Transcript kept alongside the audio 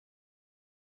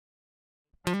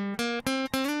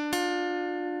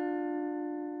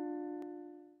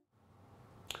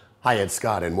Hi, it's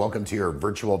Scott, and welcome to your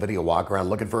virtual video walk around.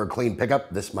 Looking for a clean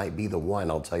pickup? This might be the one,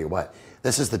 I'll tell you what.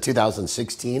 This is the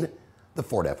 2016, the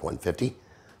Ford F-150.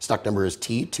 Stock number is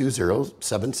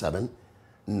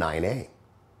T20779A.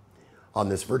 On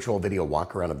this virtual video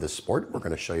walk around of this sport, we're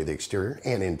going to show you the exterior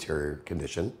and interior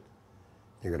condition.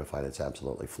 You're going to find it's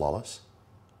absolutely flawless.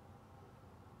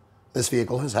 This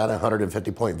vehicle has had a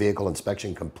 150-point vehicle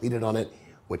inspection completed on it,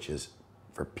 which is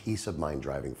for peace of mind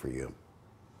driving for you.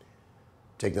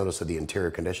 Take notice of the interior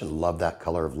condition. Love that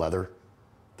color of leather.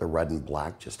 The red and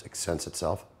black just accents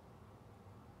itself.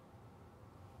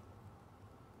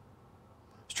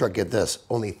 This truck, get this,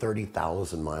 only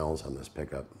 30,000 miles on this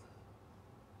pickup.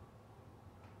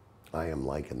 I am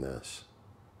liking this.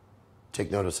 Take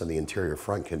notice of the interior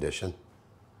front condition.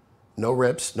 No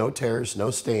rips, no tears, no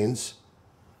stains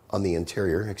on the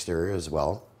interior, exterior as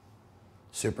well.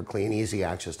 Super clean, easy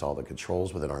access to all the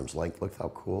controls within arm's length. Look how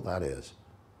cool that is.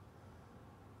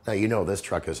 Now, you know this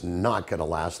truck is not going to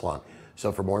last long.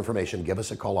 So for more information, give us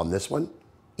a call on this one,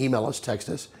 email us, text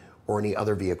us, or any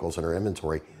other vehicles in our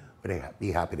inventory. We'd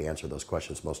be happy to answer those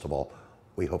questions. Most of all,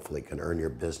 we hopefully can earn your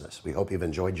business. We hope you've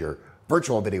enjoyed your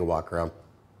virtual video walk around.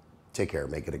 Take care.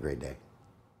 Make it a great day.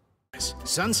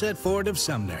 Sunset Ford of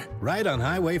Sumner, right on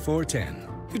Highway 410.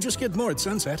 You just get more at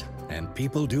Sunset, and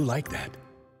people do like that.